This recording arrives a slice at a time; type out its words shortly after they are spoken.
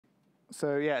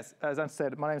So yes, as I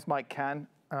said, my name is Mike CANN.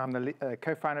 I'm the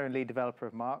co-founder and lead developer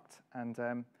of Marked, and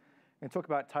I'm going to talk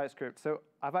about TypeScript. So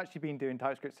I've actually been doing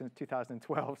TypeScript since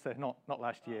 2012, so not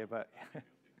last year, but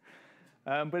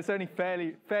but it's only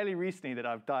fairly recently that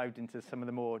I've dived into some of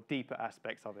the more deeper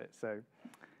aspects of it. So,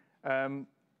 and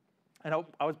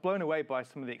I was blown away by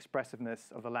some of the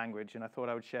expressiveness of the language, and I thought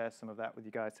I would share some of that with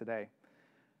you guys today.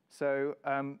 So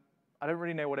I don't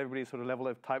really know what everybody's sort of level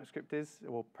of TypeScript is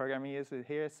or programming is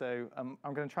here, so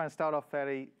I'm going to try and start off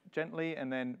fairly gently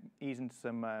and then ease into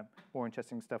some more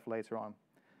interesting stuff later on.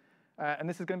 And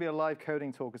this is going to be a live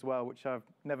coding talk as well, which I've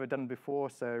never done before,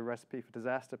 so recipe for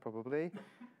disaster probably.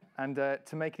 And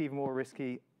to make it even more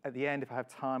risky, at the end, if I have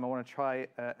time, I want to try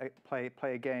play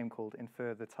a game called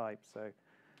Infer the Type. So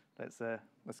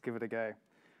let's give it a go.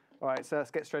 All right, so let's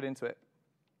get straight into it.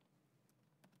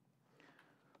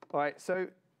 All right, so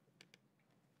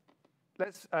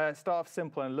let's start off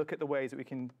simple and look at the ways that we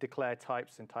can declare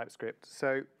types in TypeScript.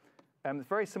 So it's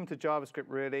very similar to JavaScript,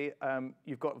 really.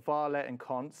 You've got var, let, and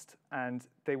const, and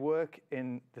they work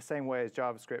in the same way as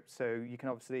JavaScript. So you can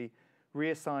obviously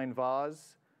reassign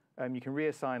vars. You can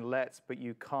reassign lets, but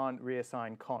you can't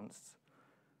reassign consts.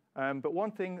 But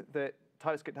one thing that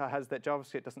TypeScript has that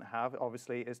JavaScript doesn't have,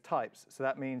 obviously, is types. So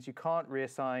that means you can't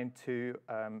reassign to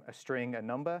a string a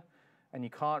number, and you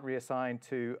can't reassign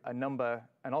to a number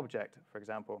an object, for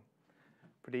example.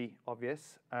 Pretty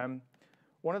obvious.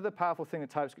 One of the powerful things that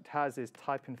TypeScript has is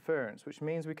type inference, which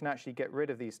means we can actually get rid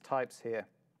of these types here,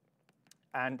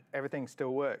 and everything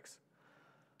still works.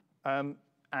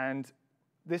 And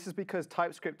this is because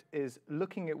TypeScript is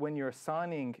looking at when you're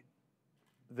assigning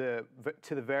to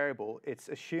the variable, it's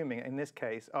assuming, in this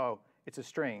case, oh, it's a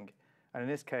string. And in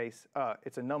this case,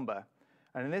 it's a number.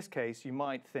 And in this case, you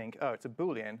might think, oh, it's a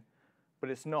Boolean. But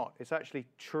it's not. It's actually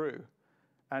true.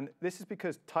 And this is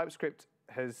because TypeScript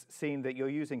has seen that you're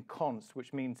using const,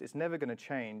 which means it's never going to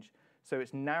change. So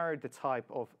it's narrowed the type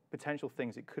of potential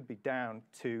things it could be down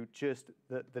to just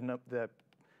the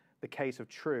case of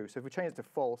true. So if we change it to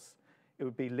false, it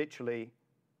would be literally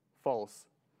false.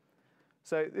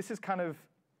 So this is kind of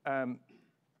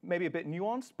maybe a bit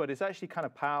nuanced, but it's actually kind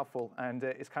of powerful, and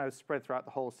it's kind of spread throughout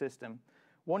the whole system.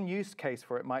 One use case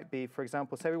for it might be, for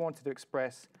example, say we wanted to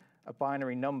express a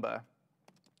binary number.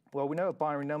 Well, we know a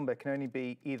binary number can only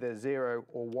be either 0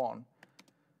 or 1.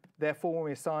 Therefore, when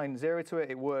we assign 0 to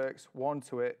it, it works. 1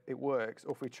 to it, it works.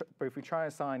 Or if we try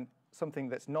and assign something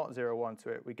that's not 0 or 1 to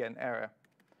it, we get an error.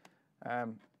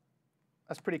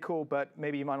 That's pretty cool, but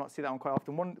maybe you might not see that one quite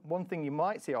often. One thing you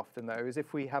might see often, though, is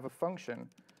if we have a function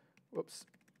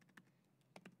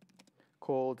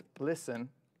called listen.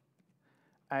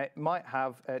 It might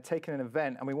have taken an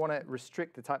event, and we want to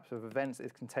restrict the types of events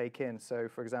it can take in. So,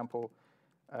 for example,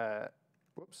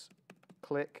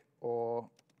 click or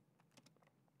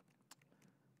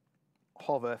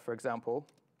hover, for example.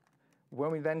 When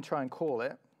we then try and call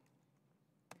it,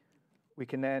 we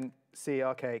can then see,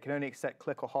 OK, it can only accept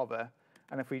click or hover.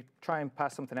 And if we try and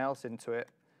pass something else into it,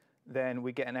 then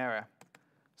we get an error.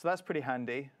 So that's pretty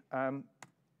handy.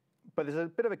 But there's a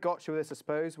bit of a gotcha with this, I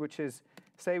suppose, which is,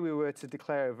 say we were to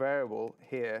declare a variable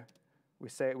here. We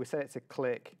set it to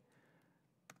click.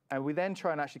 And we then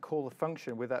try and actually call the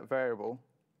function with that variable.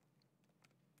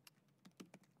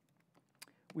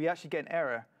 We actually get an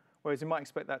error, whereas you might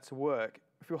expect that to work.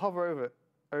 If we hover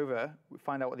over, we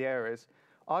find out what the error is.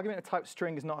 Argument of type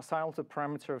string is not assignable to a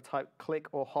parameter of type click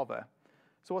or hover.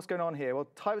 So what's going on here? Well,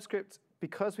 TypeScript,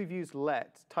 because we've used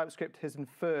let, TypeScript has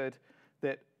inferred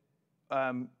that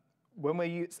when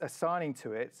we're assigning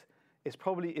to it, it's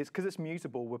because it's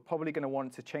mutable, we're probably going to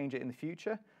want to change it in the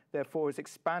future. Therefore, it's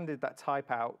expanded that type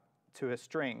out to a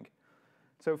string.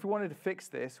 So if we wanted to fix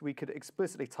this, we could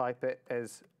explicitly type it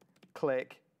as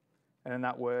click, and then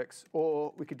that works.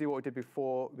 Or we could do what we did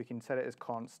before. We can set it as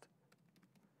const,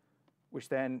 which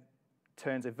then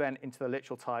turns event into the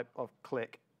literal type of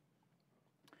click.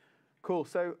 Cool.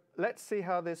 So let's see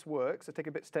how this works. I'll take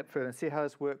a step further and see how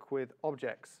this works with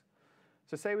objects.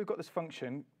 So say we've got this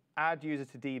function, add user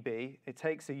to DB. It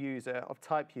takes a user of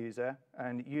type user,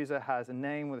 and user has a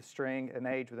name with a string, an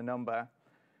age with a number.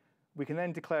 We can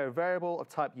then declare a variable of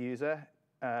type user,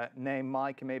 name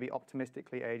Mike, and maybe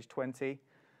optimistically age 20.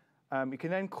 You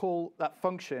can then call that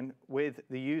function with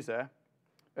the user,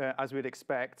 as we'd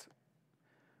expect.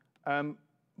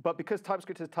 But because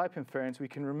TypeScript has type inference, we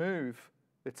can remove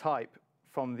the type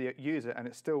from the user, and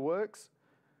it still works.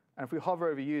 And if we hover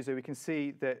over user, we can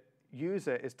see that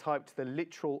user is typed to the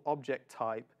literal object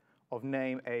type of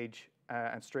name, age,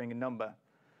 and string and number.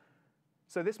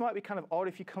 So this might be kind of odd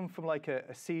if you come from like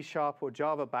a C# or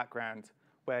Java background,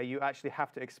 where you actually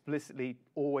have to explicitly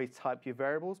always type your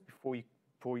variables before you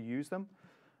before you use them.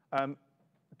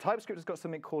 TypeScript has got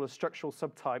something called a structural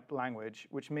subtype language,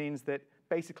 which means that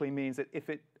basically means that if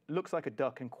it looks like a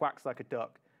duck and quacks like a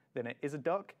duck, then it is a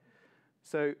duck.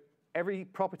 So every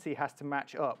property has to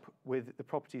match up with the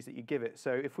properties that you give it.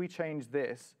 So if we change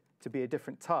this to be a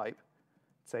different type,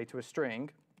 say to a string,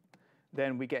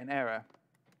 then we get an error.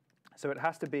 So it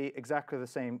has to be exactly the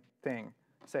same thing,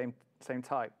 same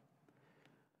type.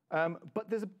 But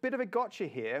there's a bit of a gotcha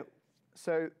here.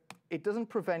 So it doesn't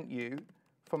prevent you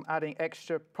from adding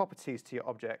extra properties to your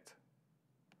object.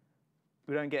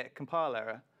 We don't get a compile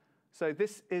error. So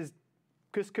this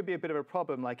could be a bit of a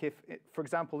problem. Like if, for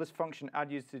example, this function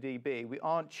addUserDB, we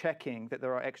aren't checking that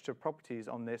there are extra properties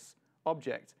on this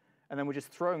object, and then we're just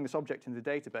throwing this object into the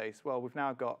database. Well, we've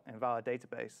now got an invalid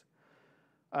database.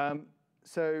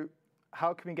 So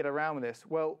how can we get around with this?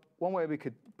 Well, one way we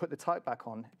could put the type back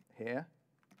on here.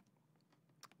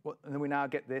 And then we now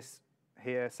get this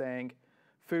here saying,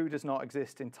 foo does not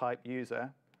exist in type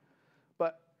user.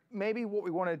 But maybe what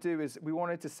we want to do is we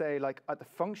wanted to say, like at the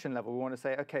function level, we want to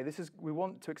say, OK, we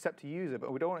want to accept a user,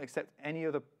 but we don't want to accept any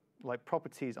other like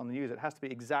properties on the user. It has to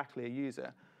be exactly a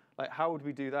user. Like, how would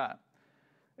we do that?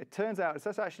 It turns out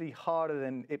that's actually harder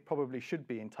than it probably should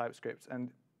be in TypeScript. And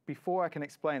before I can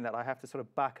explain that, I have to sort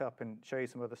of back up and show you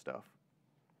some other stuff.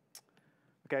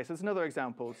 OK, so it's another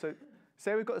example. So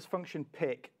say we've got this function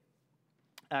pick,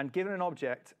 and given an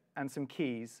object and some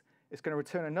keys, it's going to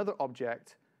return another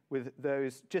object with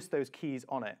just those keys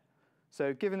on it.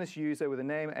 So given this user with a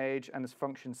name, age, and this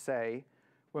function say,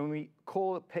 when we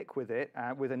call a pick with it,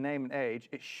 with a name and age,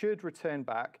 it should return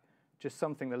back just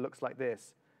something that looks like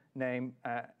this, name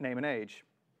and age.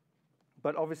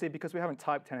 But obviously, because we haven't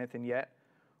typed anything yet,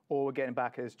 all we're getting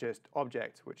back is just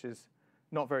object, which is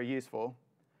not very useful.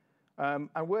 And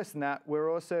worse than that, we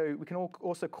can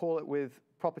also call it with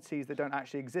properties that don't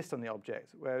actually exist on the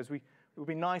object. Whereas it would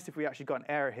be nice if we actually got an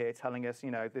error here telling us,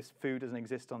 this foo doesn't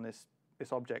exist on this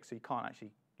object, so you can't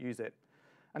actually use it.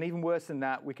 And even worse than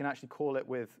that, we can actually call it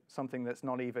with something that's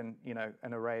not even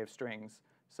an array of strings.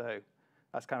 So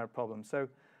that's kind of a problem. So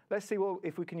let's see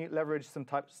if we can leverage some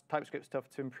TypeScript stuff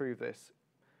to improve this.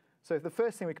 So the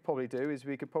first thing we could probably do is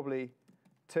we could probably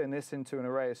turn this into an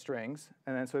array of strings.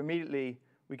 And then so immediately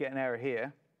we get an error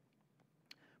here.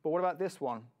 But what about this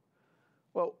one?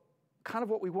 Well, kind of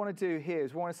what we want to do here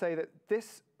is we want to say that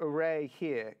this array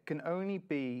here can only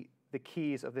be the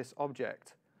keys of this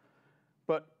object.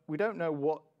 But we don't know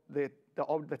what the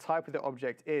type of the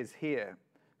object is here.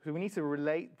 So we need to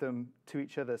relate them to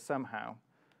each other somehow.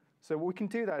 So what we can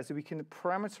do that is we can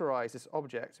parameterize this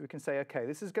object. So we can say, OK,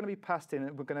 this is going to be passed in,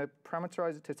 and we're going to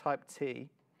parameterize it to type t.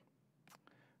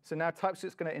 So now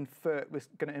TypeScript's going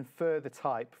to infer the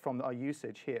type from our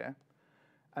usage here.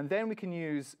 And then we can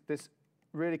use this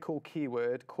really cool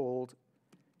keyword called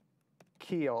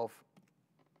keyof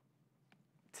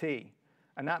t.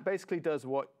 And that basically does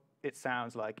what it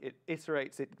sounds like. It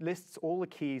iterates, it lists all the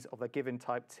keys of the given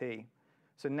type t.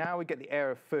 So now we get the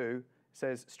error foo. It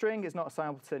says string is not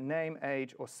assignable to name,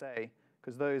 age, or say,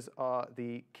 because those are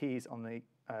the keys on the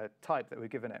type that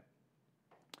we've given it.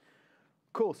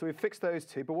 Cool, so we've fixed those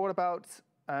two. But what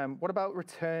about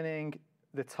returning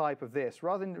the type of this?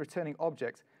 Rather than returning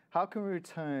objects, how can we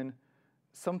return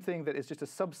something that is just a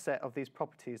subset of these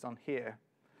properties on here?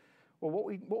 Well,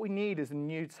 what we need is a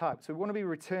new type. So we want to be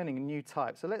returning a new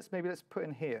type. So let's put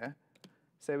in here,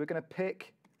 say we're going to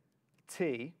pick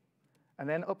t, and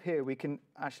then up here we can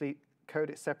actually code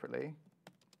it separately.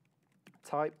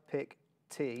 Type pick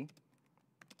t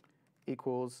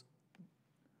equals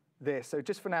this. So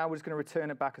just for now, we're just going to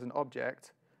return it back as an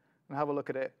object and have a look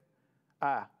at it.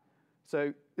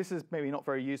 So this is maybe not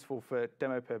very useful for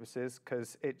demo purposes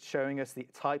because it's showing us the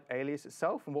type alias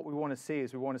itself. And what we want to see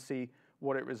is we want to see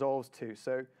what it resolves to.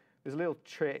 So there's a little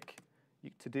trick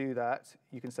to do that.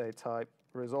 You can say type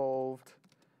resolved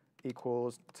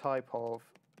equals type of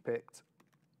picked.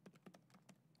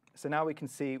 So now we can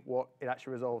see what it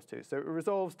actually resolves to. So it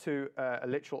resolves to a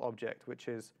literal object, which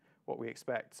is what we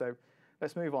expect. So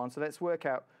let's move on. So let's work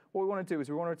out what we want to do is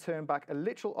we want to return back a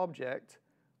literal object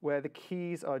where the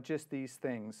keys are just these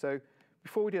things. So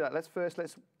before we do that,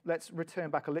 let's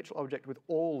return back a literal object with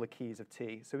all the keys of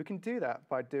t. So we can do that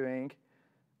by doing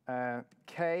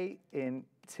k in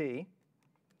t,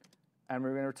 and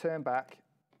we're going to return back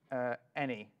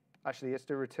any. Actually, it's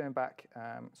to return back,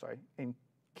 in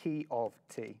key of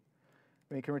t.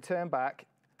 And we can return back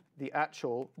the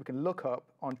actual, we can look up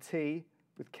on t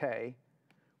with k,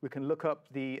 we can look up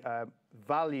the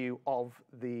value of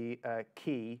the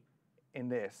key in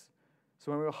this.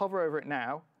 So when we hover over it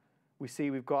now, we see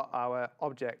we've got our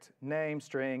object name,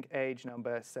 string, age,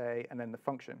 number, say, and then the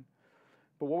function.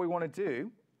 But what we want to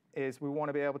do is we want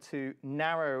to be able to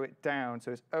narrow it down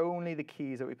so it's only the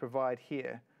keys that we provide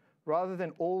here. Rather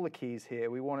than all the keys here,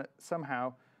 we want to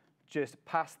somehow just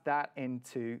pass that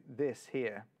into this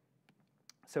here.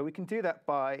 So we can do that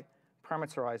by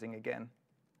parameterizing again.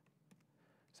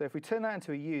 So if we turn that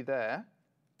into a U there,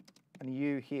 and a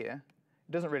U here,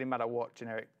 it doesn't really matter what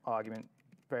generic argument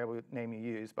variable name you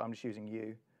use, but I'm just using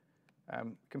U.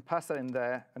 We can pass that in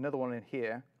there, another one in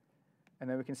here, and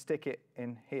then we can stick it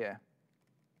in here.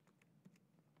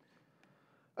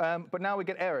 But now we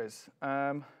get errors.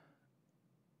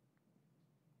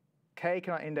 K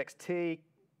cannot index T.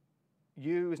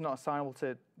 U is not assignable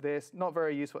to this. Not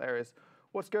very useful errors.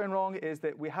 What's going wrong is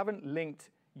that we haven't linked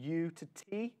U to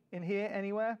T in here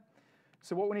anywhere.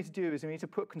 So what we need to do is we need to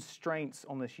put constraints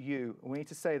on this U. We need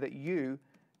to say that U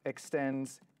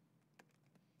extends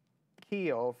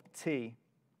keyof T.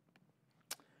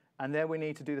 And then we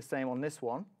need to do the same on this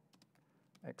one.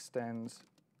 Extends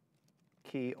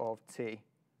keyof T.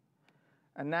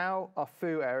 And now our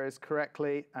foo errors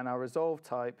correctly, and our resolve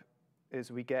type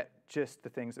is we get just the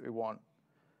things that we want.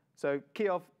 So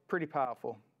keyof, pretty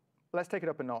powerful. Let's take it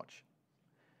up a notch.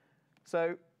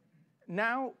 So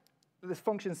now this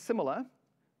function's similar,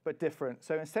 but different.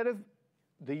 So instead of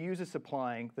the user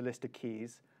supplying the list of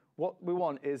keys, what we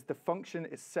want is the function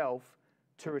itself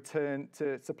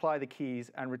to supply the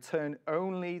keys and return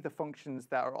only the functions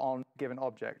that are on a given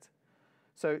object.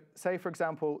 So say, for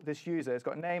example, this user has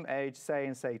got name, age, say,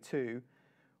 and say2.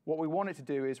 What we want it to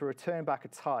do is return back a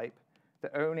type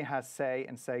that only has say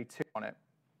and say2 on it.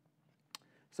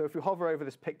 So if we hover over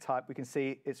this pick type, we can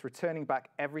see it's returning back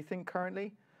everything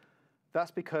currently. That's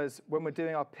because when we're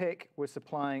doing our pick, we're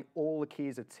supplying all the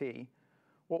keys of T.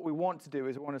 What we want to do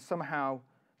is we want to somehow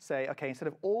say, OK, instead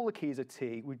of all the keys of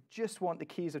T, we just want the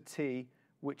keys of T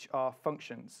which are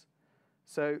functions.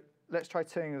 So let's try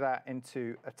turning that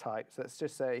into a type. So let's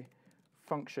just say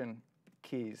function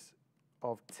keys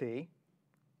of T.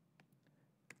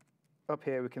 Up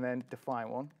here, we can then define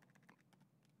one.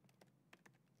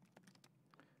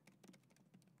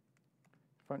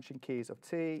 Function keys of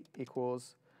T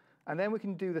equals, and then we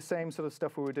can do the same sort of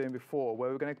stuff we were doing before, where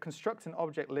we're going to construct an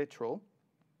object literal,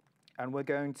 and we're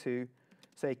going to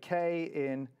say K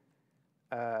in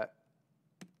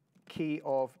key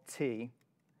of T,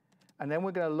 and then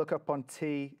we're going to look up on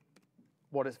T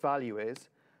what its value is.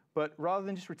 But rather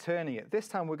than just returning it, this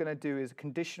time we're going to do is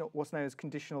conditional, what's known as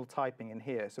conditional typing in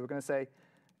here. So we're going to say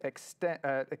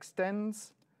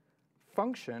extends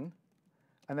function,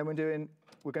 and then we're going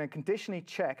to conditionally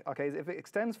check, OK, if it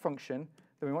extends function,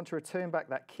 then we want to return back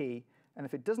that key. And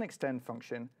if it doesn't extend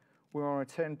function, we want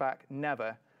to return back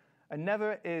never. And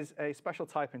never is a special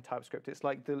type in TypeScript. It's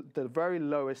like the very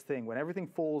lowest thing. When everything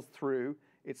falls through,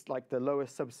 it's like the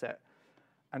lowest subset.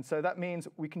 And so that means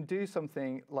we can do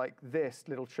something like this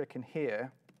little trick in here.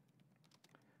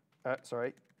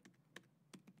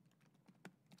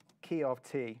 Key of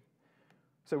T.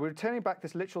 So we're returning back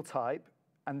this literal type,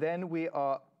 and then we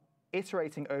are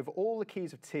iterating over all the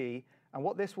keys of T. And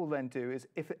what this will then do is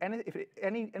if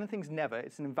anything's never,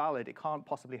 it's invalid. It can't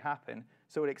possibly happen.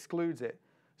 So it excludes it.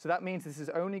 So that means this is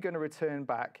only going to return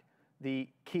back the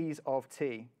keys of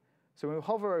T. So when we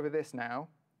hover over this now,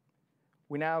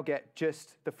 we now get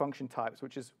just the function types,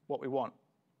 which is what we want.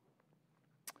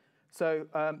 So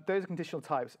those are conditional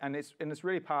types, and it's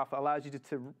really powerful. It allows you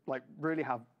to like really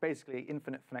have basically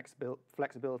infinite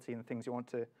flexibility in the things you want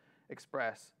to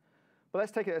express. But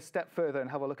let's take it a step further and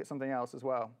have a look at something else as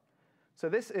well. So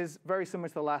this is very similar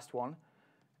to the last one,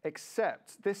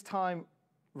 except this time,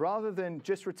 rather than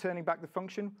just returning back the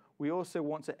function, we also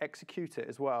want to execute it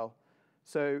as well.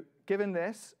 So given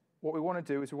this, what we want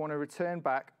to do is we want to return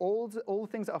back all the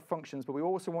things that are functions, but we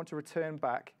also want to return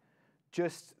back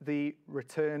just the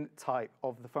return type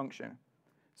of the function.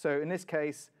 So in this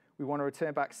case, we want to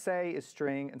return back say is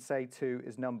string and say2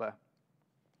 is number.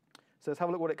 So let's have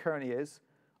a look what it currently is.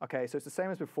 OK, so it's the same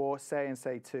as before, say and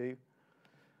say2.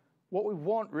 What we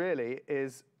want really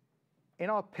is in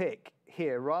our pick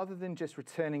here, rather than just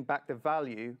returning back the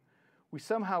value, we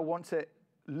somehow want to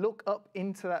look up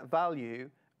into that value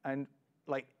and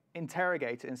like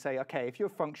interrogate it and say, OK, if you're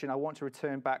a function, I want to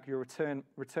return back your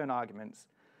return arguments.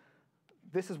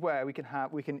 This is where we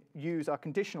can use our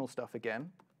conditional stuff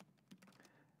again.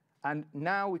 And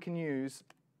now we can use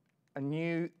a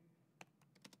new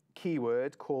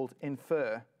keyword called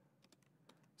infer.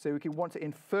 So we can want to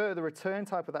infer the return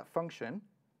type of that function,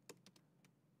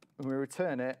 and we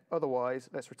return it. Otherwise,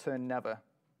 let's return never.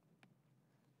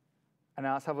 And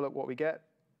now let's have a look what we get.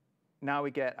 Now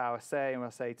we get our say and our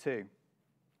say2.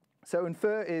 So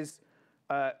infer is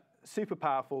super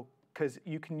powerful because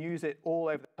you can use it all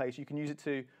over the place. You can use it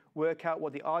to work out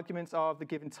what the arguments are of the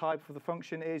given type of the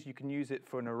function is. You can use it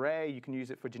for an array. You can use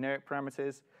it for generic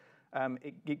parameters.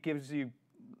 It gives you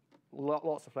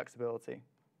lots of flexibility.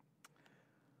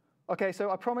 OK,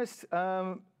 so I promised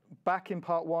back in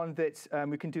part 1 that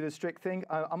we can do the strict thing.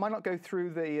 I might not go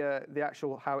through the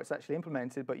actual how it's actually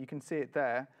implemented, but you can see it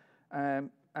there.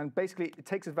 And basically, it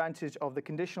takes advantage of the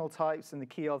conditional types and the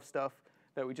keyof stuff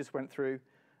that we just went through.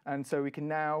 And so we can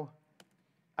now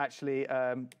actually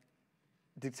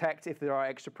detect if there are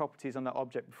extra properties on that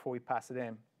object before we pass it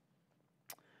in.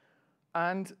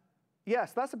 And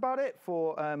yes, that's about it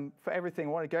for everything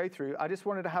I want to go through. I just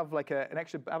wanted to have like an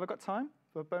extra. Have I got time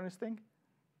for a bonus thing?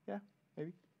 Yeah,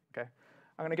 maybe. OK.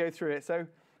 I'm going to go through it. So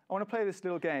I want to play this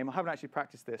little game. I haven't actually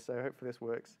practiced this, so hopefully this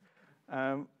works.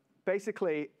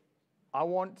 Basically, I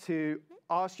want to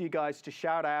ask you guys to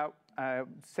shout out,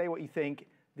 say what you think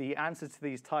the answer to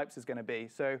these types is going to be.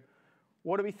 So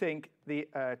what do we think the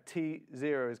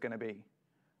T0 is going to be?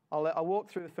 I'll walk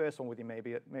through the first one with you,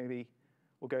 maybe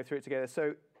we'll go through it together.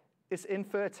 So this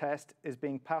infer test is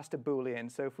being passed a Boolean.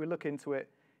 So if we look into it,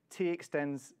 T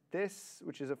extends this,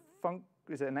 which is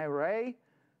an array.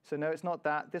 So no, it's not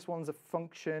that. This one's a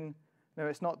function. No,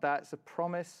 it's not that. It's a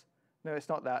promise. No, it's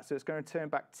not that. So it's going to turn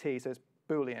back T. So it's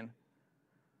Boolean.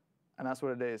 And that's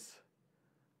what it is.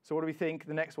 So what do we think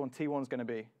the next one, T1, is going to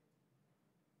be?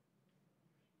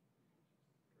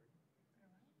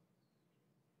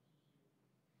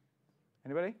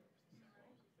 Anybody?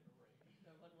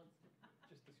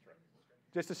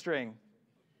 Just a string.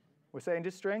 We're saying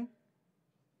just string?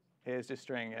 Here's just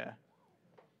string, yeah.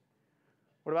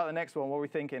 What about the next one? What are we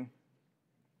thinking?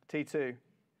 T2.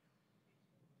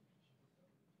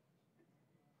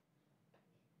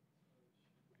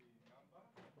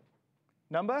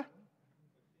 Number?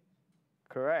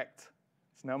 Correct.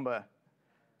 It's number.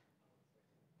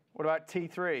 What about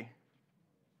T3?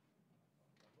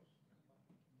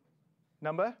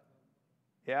 Number?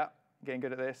 Yeah, getting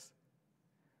good at this.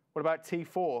 What about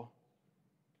T4?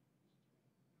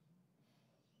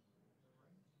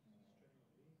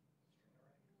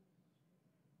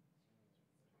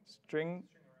 String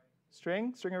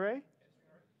array?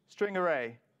 String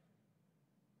array.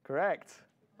 Correct.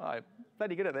 Oh, I'm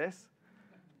bloody good at this.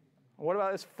 What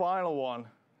about this final one?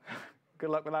 Good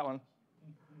luck with that one.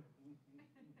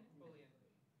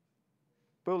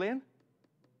 Boolean?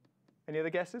 Any other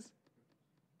guesses?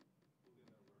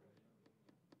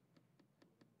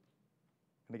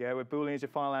 Going to go with Boolean as your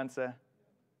final answer.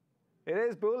 It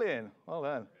is Boolean. Well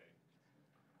done.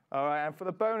 All right, and for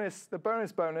the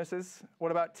bonuses, what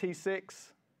about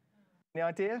T6? Any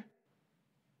idea?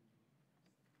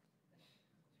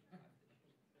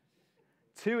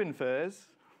 2 infers.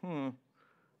 We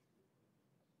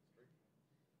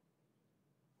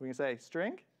can say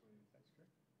string?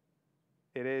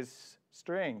 It is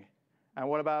string. And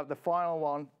what about the final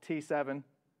one, T7?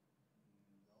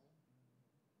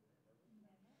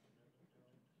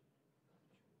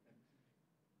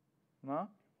 No?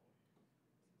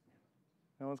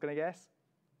 No one's going to guess?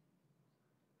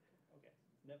 Okay.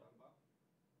 Never.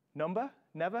 Number?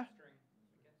 Never?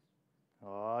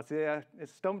 String. Oh, see, it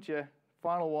stumped you.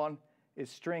 Final one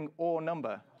is string or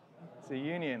number. It's a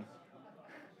union.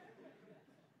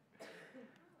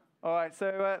 All right,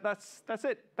 so that's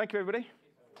it. Thank you, everybody.